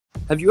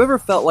Have you ever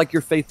felt like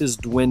your faith is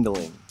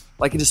dwindling?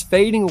 Like it is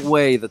fading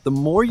away, that the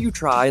more you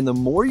try and the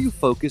more you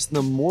focus and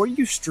the more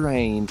you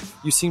strain,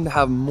 you seem to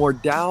have more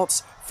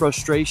doubts,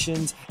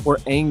 frustrations, or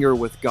anger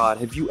with God?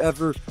 Have you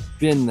ever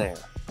been there?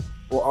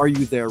 Or are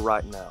you there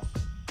right now?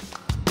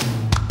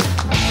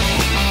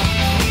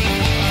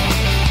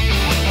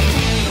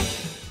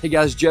 Hey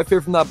guys, Jeff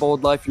here from That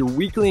Bold Life, your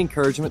weekly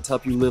encouragement to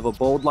help you live a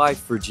bold life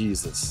for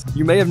Jesus.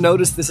 You may have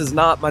noticed this is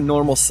not my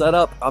normal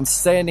setup. I'm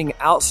standing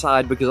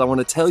outside because I want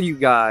to tell you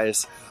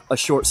guys a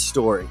short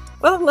story.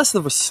 Well, less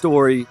of a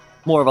story,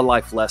 more of a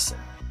life lesson.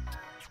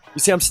 You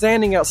see, I'm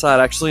standing outside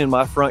actually in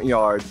my front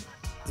yard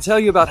to tell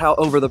you about how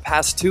over the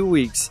past 2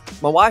 weeks,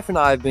 my wife and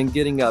I have been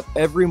getting up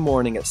every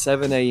morning at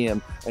 7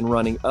 a.m. and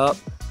running up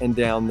and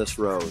down this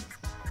road.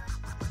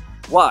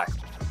 Why?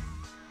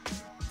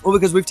 Well,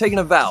 because we've taken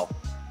a vow.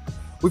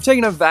 We've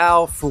taken a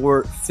vow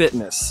for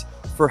fitness,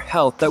 for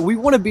health, that we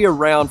want to be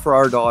around for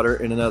our daughter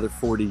in another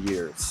 40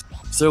 years.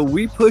 So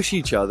we push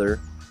each other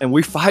and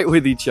we fight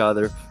with each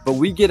other, but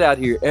we get out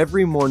here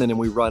every morning and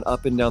we run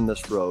up and down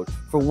this road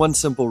for one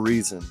simple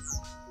reason,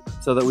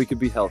 so that we could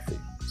be healthy.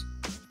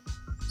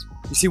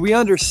 You see, we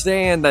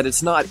understand that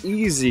it's not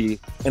easy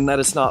and that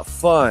it's not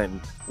fun.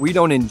 We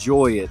don't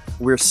enjoy it.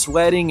 We're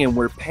sweating and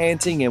we're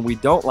panting and we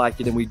don't like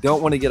it and we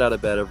don't want to get out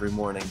of bed every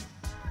morning.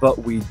 But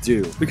we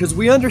do, because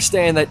we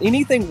understand that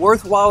anything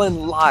worthwhile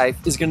in life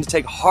is going to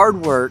take hard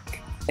work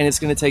and it's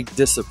going to take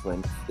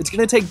discipline. It's going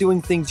to take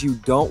doing things you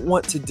don't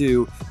want to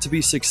do to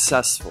be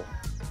successful.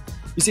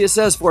 You see, it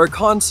says for a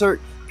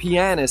concert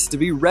pianist to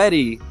be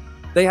ready,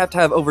 they have to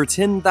have over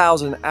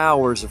 10,000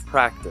 hours of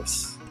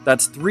practice.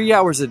 That's 3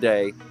 hours a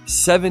day,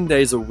 7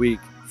 days a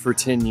week for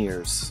 10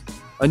 years.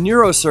 A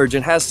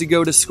neurosurgeon has to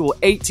go to school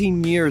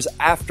 18 years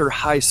after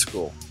high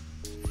school.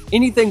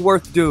 Anything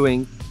worth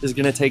doing is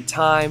going to take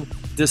time,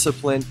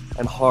 discipline,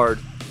 and hard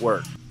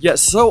work. Yet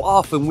so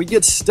often we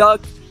get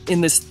stuck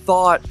in this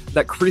thought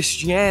that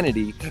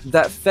Christianity,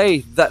 that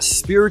faith, that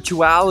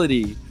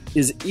spirituality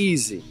is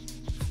easy.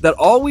 That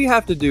all we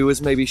have to do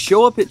is maybe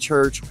show up at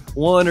church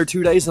 1 or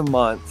 2 days a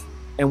month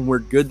and we're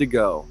good to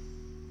go.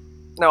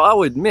 Now,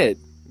 I'll admit,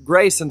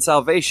 grace and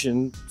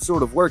salvation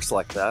sort of works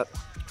like that.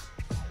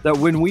 That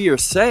when we are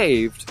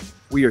saved,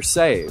 we are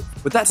saved.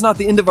 But that's not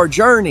the end of our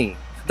journey.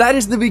 That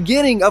is the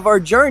beginning of our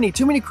journey.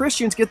 Too many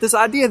Christians get this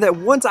idea that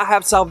once I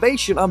have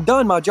salvation, I'm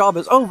done, my job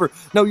is over.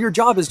 No, your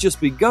job has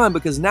just begun,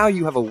 because now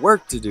you have a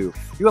work to do.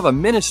 You have a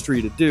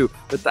ministry to do,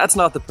 but that's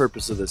not the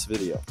purpose of this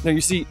video. Now,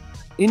 you see,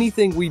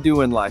 anything we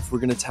do in life, we're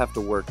going to have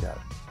to work at.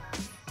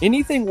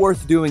 Anything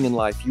worth doing in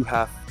life, you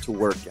have to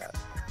work at.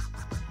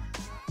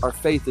 Our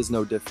faith is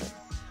no different.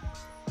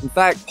 In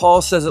fact,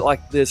 Paul says it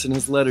like this in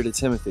his letter to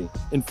Timothy.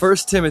 In 1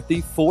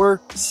 Timothy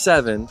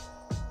 4:7,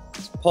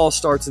 Paul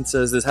starts and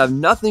says this: have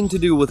nothing to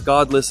do with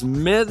godless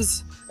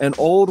myths and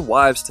old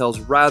wives' tales.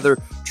 Rather,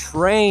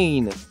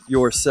 train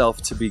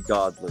yourself to be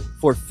godly.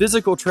 For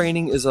physical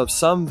training is of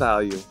some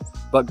value,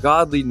 but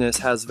godliness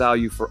has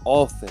value for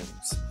all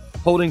things,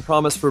 holding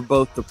promise for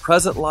both the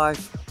present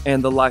life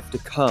and the life to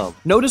come.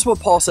 Notice what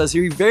Paul says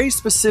here. He very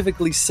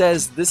specifically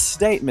says this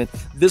statement.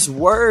 This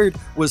word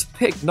was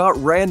picked not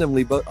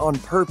randomly, but on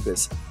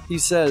purpose. He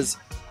says,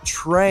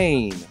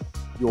 train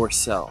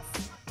yourself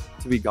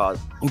to be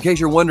godly. In case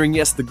you're wondering,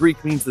 yes, the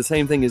Greek means the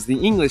same thing as the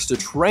English. To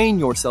train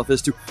yourself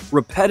is to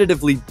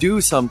repetitively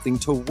do something,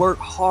 to work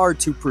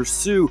hard, to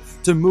pursue,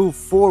 to move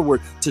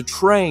forward, to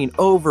train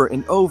over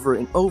and over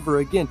and over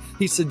again.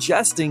 He's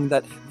suggesting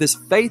that this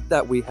faith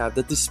that we have,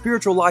 that the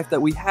spiritual life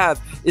that we have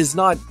is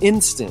not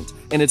instant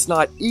and it's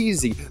not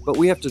easy, but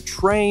we have to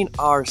train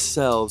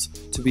ourselves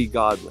to be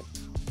godly.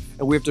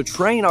 And we have to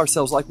train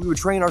ourselves like we would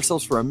train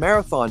ourselves for a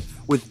marathon,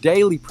 with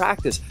daily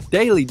practice,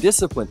 daily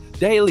discipline,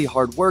 daily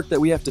hard work, that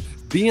we have to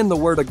be in the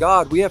Word of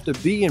God. We have to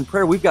be in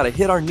prayer. We've got to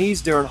hit our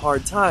knees during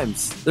hard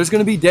times. There's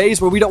going to be days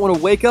where we don't want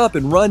to wake up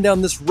and run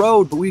down this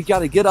road, but we've got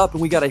to get up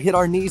and we got to hit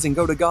our knees and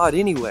go to God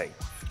anyway.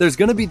 There's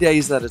going to be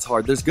days that it's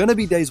hard. There's going to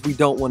be days we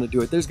don't want to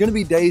do it. There's going to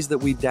be days that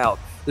we doubt.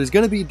 There's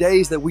going to be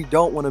days that we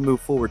don't want to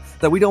move forward,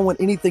 that we don't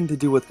want anything to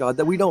do with God,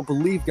 that we don't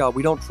believe God,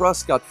 we don't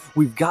trust God.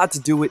 We've got to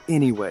do it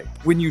anyway.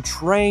 When you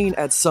train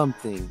at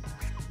something,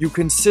 you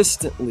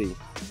consistently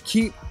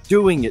keep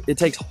doing it. It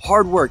takes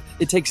hard work.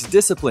 It takes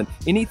discipline.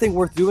 Anything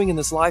worth doing in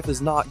this life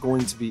is not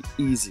going to be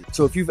easy.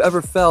 So if you've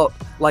ever felt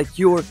like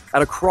you're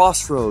at a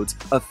crossroads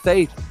of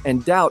faith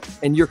and doubt,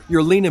 and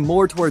you're leaning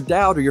more toward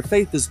doubt, or your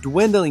faith is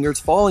dwindling or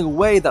it's falling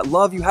away, that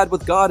love you had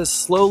with God has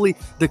slowly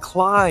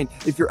declined.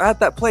 If you're at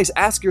that place,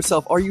 ask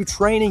yourself, are you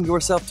training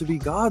yourself to be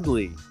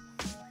godly?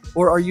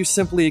 Or are you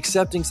simply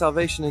accepting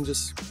salvation and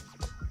just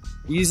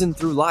easing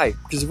through life?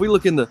 Because if we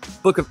look in the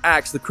book of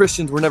Acts, the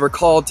Christians were never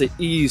called to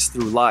ease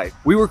through life.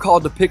 We were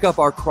called to pick up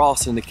our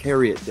cross and to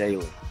carry it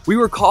daily. We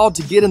were called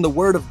to get in the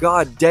Word of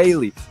God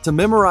daily, to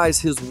memorize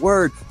His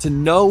Word, to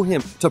know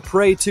Him, to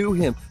pray to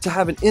Him, to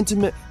have an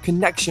intimate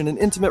connection, an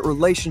intimate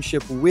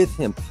relationship with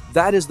Him.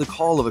 That is the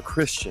call of a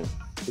Christian.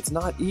 It's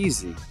not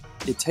easy.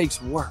 It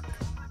takes work.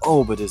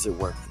 Oh, but is it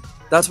worth it?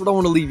 That's what I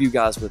want to leave you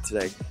guys with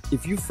today.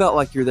 If you felt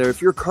like you're there,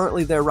 if you're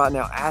currently there right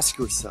now, ask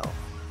yourself,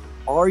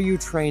 Are you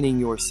training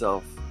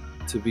yourself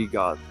to be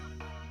godly?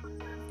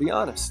 Be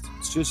honest.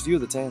 It's just you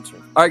that's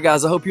answering. All right,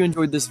 guys, I hope you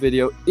enjoyed this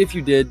video. If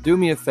you did, do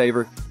me a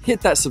favor,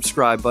 hit that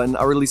subscribe button.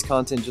 I release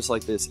content just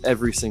like this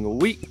every single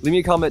week. Leave me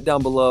a comment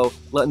down below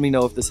letting me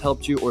know if this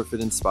helped you or if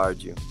it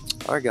inspired you.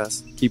 All right,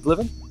 guys, keep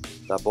living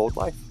that bold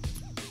life.